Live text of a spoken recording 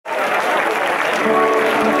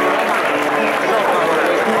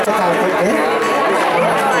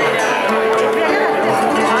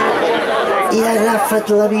I he agafat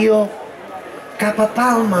l'avió cap a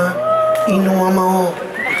Palma i no a Maó,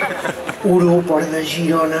 aeroport de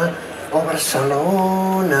Girona o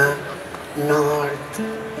Barcelona Nord.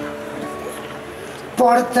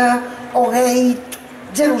 Porta o gate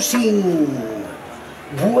 05,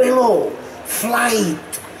 vuelo,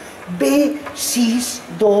 flight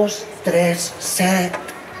B6237,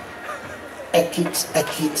 equips,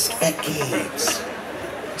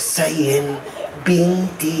 seient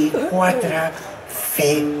 24C.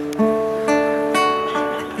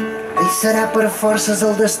 I serà per forces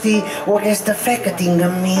el destí o aquesta fe que tinc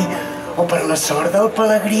en mi, o per la sort del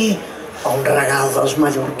pelegrí o un regal dels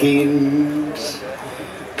mallorquins.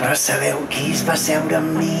 Però sabeu qui es va seure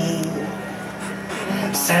amb mi?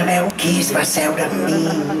 Sabeu qui es va seure amb mi?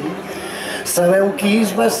 Sabeu qui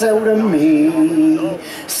es va seure amb mi?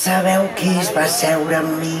 Sabeu qui es va seure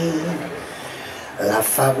amb mi? La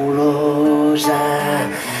fabulosa,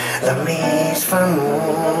 la més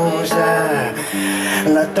famosa,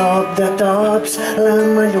 la top de tops, la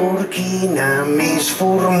mallorquina més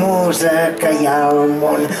formosa que hi ha al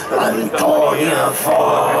món, l'Antònia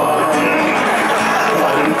Font.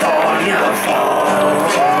 L'Antònia Font.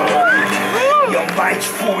 Jo em vaig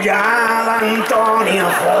follar l'Antònia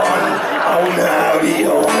Font a un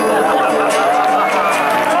avió.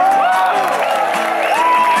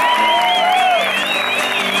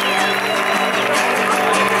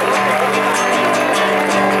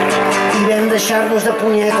 Deixar-nos de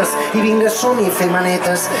punyetes i vinga som-hi a fer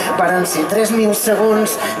manetes. Varen ser 3.000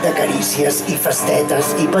 segons de carícies i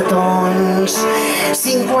festetes i petons,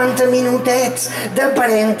 50 minutets de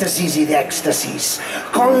parèntesis i d'èxtasis,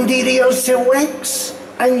 com diria el seu ex,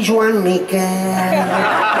 en Joan Miquel.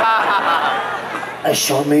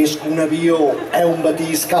 Això més que un avió, un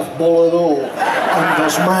batiscaf volador amb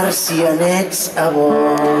 2 marcianets a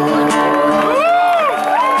bord.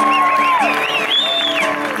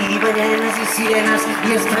 Ballenes i sirenes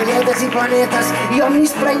i estrelletes i planetes i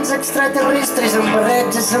omnis plens extraterrestres amb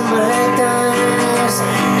barrets i samarretes.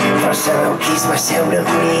 Però sabeu qui es va seure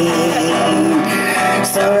amb mi?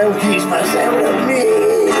 Sabeu qui es va seure amb mi?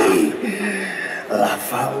 La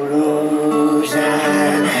fabulosa,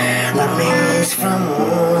 la més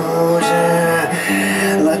famosa,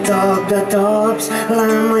 la top de tops, la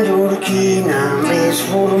mallorquina més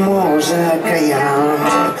formosa que hi ha al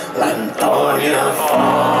món, l'Antònia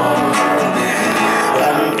Font.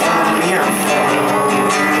 L'Antònia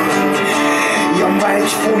Font. Jo em vaig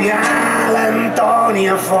follar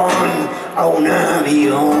l'Antònia Font a un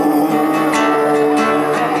avió.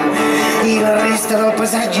 I la resta del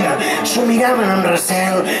passatge s'ho miraven amb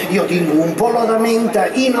recel. Jo tinc un polo de menta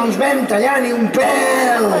i no ens vam tallar ni un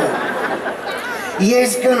pèl. I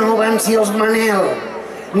és que no van ser els Manel,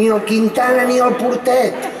 ni el Quintana ni el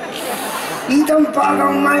Portet, i tampoc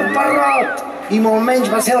el Mal Parrot, i molt menys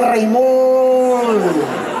va ser el Raimon.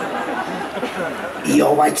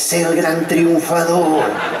 Jo vaig ser el gran triomfador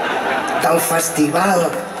del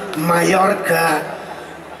festival Mallorca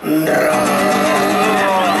Rock.